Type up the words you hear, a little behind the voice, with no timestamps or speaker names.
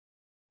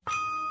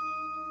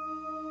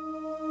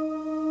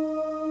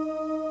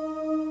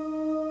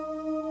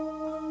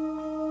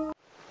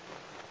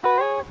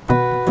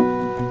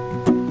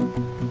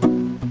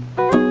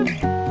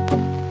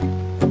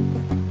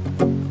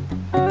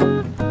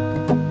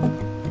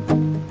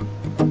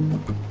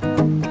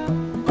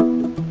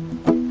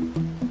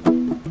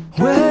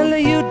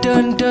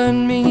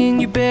done me and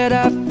you bet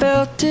I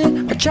felt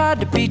it. I tried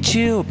to beat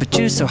you, but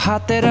you're so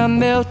hot that I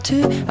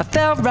melted. I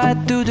fell right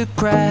through the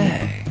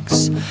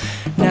cracks.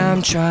 Now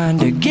I'm trying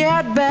to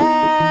get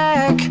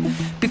back.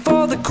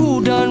 Before the cool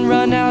done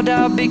run out,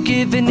 I'll be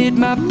giving it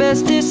my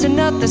bestest, and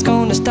nothing's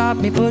gonna stop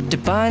me but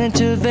divine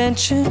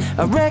intervention.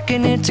 I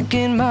reckon it's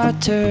again my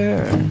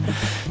turn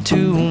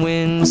to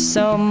win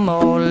some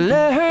or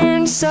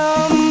learn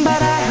some,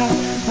 but I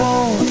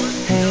won't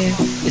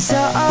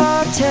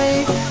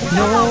hesitate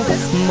no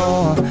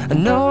more,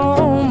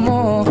 no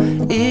more.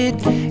 It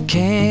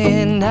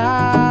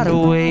cannot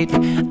wait.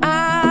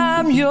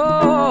 I'm yours.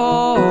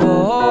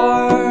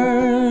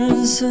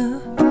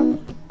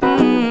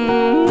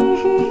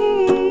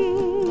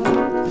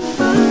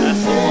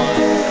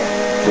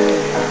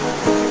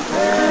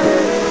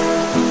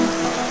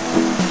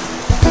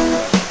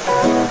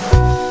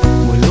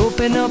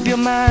 Open up your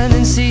mind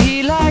and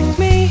see like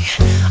me.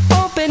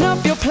 Open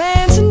up your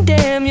plans and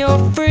damn, you're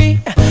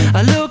free.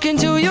 I look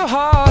into your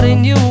heart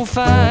and you'll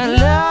find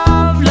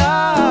love,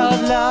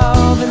 love,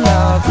 love, and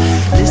love.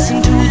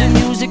 Listen to the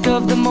music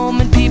of the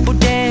moment, people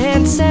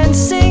dance and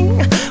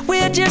sing.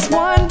 We're just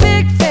one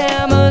big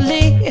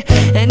family,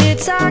 and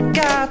it's our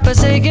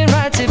God-forsaken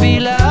right to be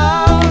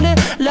loved.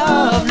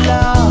 Love,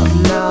 love,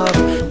 love,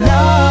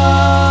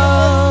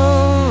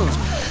 love.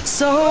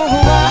 So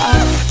I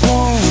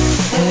won't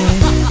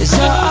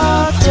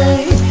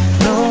hesitate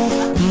no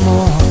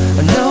more,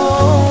 no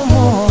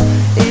more.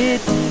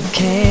 It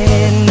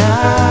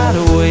cannot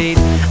wait.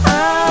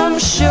 I'm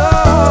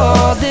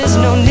sure there's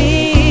no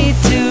need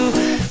to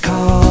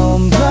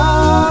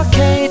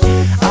complicate.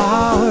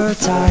 Our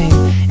time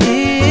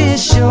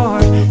is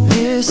short.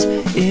 This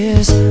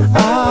is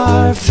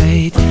our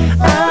fate.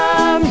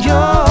 I'm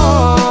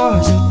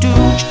yours. Do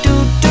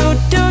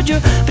you,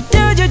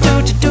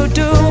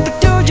 but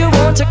do you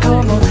want to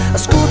come on? I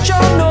scooch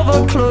on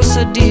over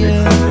closer,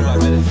 dear,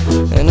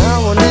 and I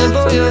will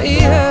nibble your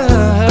ear.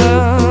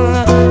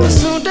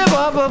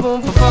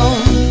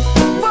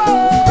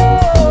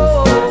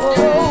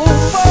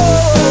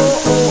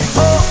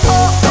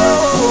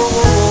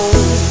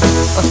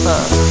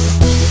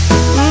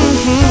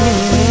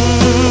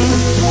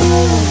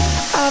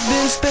 I've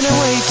been spending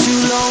way too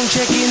long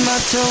checking my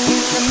tongue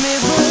in the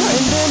mirror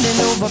and bending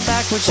over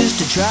backwards just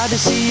to try to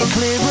see it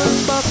clearer,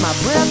 but my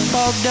breath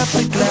fogged up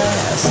the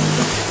glass,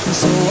 and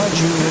so I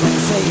drew a new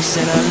face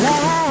and I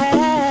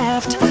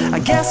laughed. I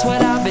guess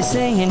what I'll be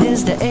saying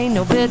is there ain't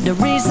no better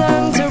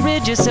reason to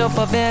rid yourself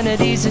of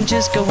vanities and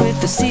just go with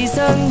the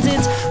seasons.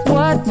 It's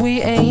what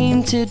we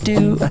aim to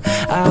do.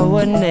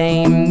 Our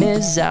name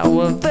is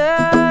our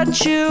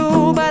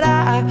virtue, but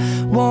I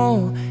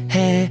won't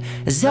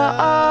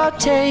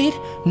hesitate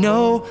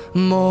no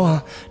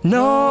more,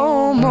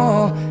 no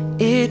more.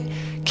 It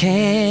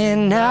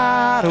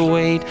cannot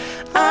wait.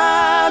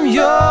 I'm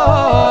yours.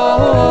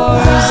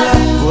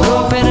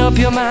 Open up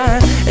your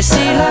mind and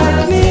see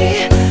like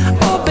me.